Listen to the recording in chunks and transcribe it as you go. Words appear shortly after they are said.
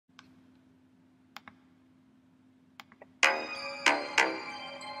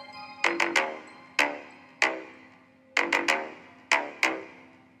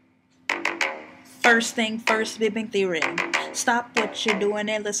First thing first, Big Bang Theory. Stop what you're doing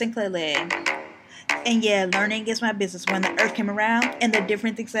and listen clearly. And yeah, learning is my business. When the earth came around and the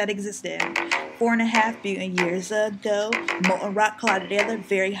different things that existed. 4.5 billion years ago, molten rock collided together,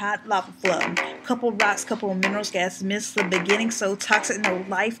 very hot lava flow. Couple rocks, couple minerals, gas missed the beginning, so toxic no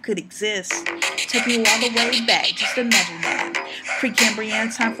life could exist. Take you all the way back, just imagine that.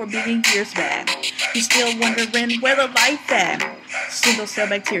 Precambrian time 4 billion years back. You're still wondering where the life at. Single cell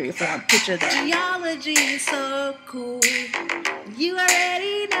bacteria form, picture that. Geology is so cool. You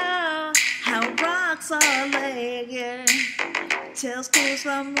already know how rocks are layered. Tells clues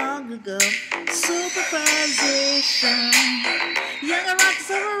from long ago. Superposition. Younger rocks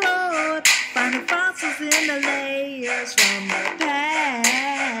on the road. Finding fossils in the layers from the past.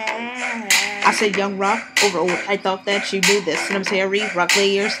 I said young rock over old. I thought that you knew this. Sedimentary rock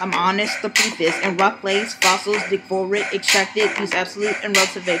layers. I'm honest, the proof is in rock layers, fossils, dig for it, extracted, use absolute and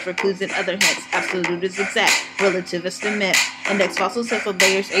relative age for clues and other hints. Absolute is exact, relative is the myth. Index fossils tells the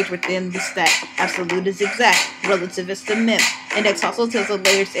layers age within the stack. Absolute is exact, relative is the myth. Index fossil tells the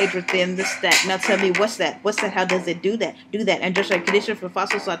layers age within the stack. Now tell me what's that? What's that? How does it do that? Do that. And just like condition for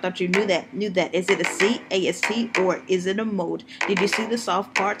fossils, so I thought you knew that. Knew that. Is it a C, AST, or is it a mode? Did you see the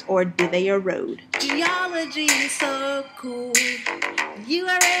soft parts or did they erode? Geology is so cool. You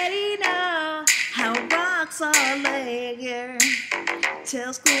already know how rocks are layered.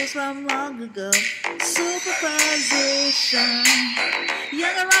 Tells clues from long ago. Superposition.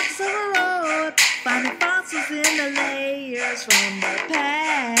 Younger rocks on the road. Finding fossils in the layers from the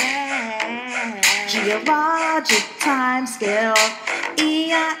past. Geologic time scale.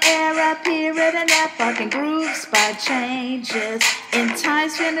 Eon era, period, and epoch, and groups by changes in time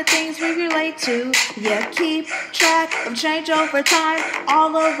span the things we relate to. Yeah, keep track of change over time.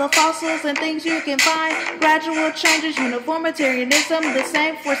 All of the fossils and things you can find. Gradual changes, uniformitarianism. The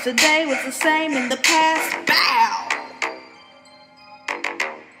same force today was the same in the past. Bow!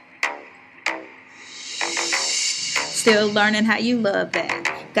 Still learning how you love that.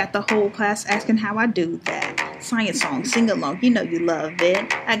 Got the whole class asking how I do that. Science song, sing along, you know you love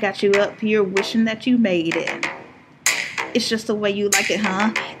it. I got you up here wishing that you made it. It's just the way you like it,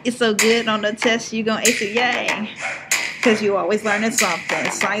 huh? It's so good on the test, you gon' ace it, yay. Cause you always learning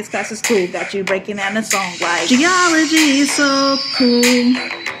something. Science class is cool, got you breaking down a song like Geology is so cool.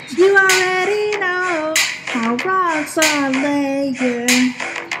 You already know how rocks are layered.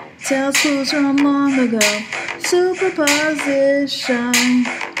 Tells clues from long ago. Superposition.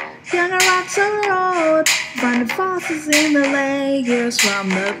 Younger rocks on the road. Finding fossils in the layers from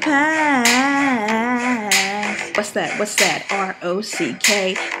the past. What's that? What's that?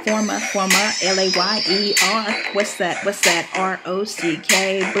 R-O-C-K. Forma, L-A-Y-E-R. What's that? What's that?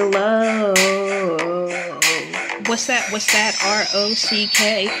 R-O-C-K. Below. What's that? What's that?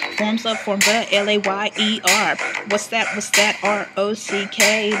 R-O-C-K. Forms of L-A-Y-E-R. What's that? What's that?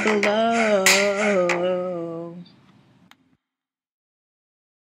 R-O-C-K. Below.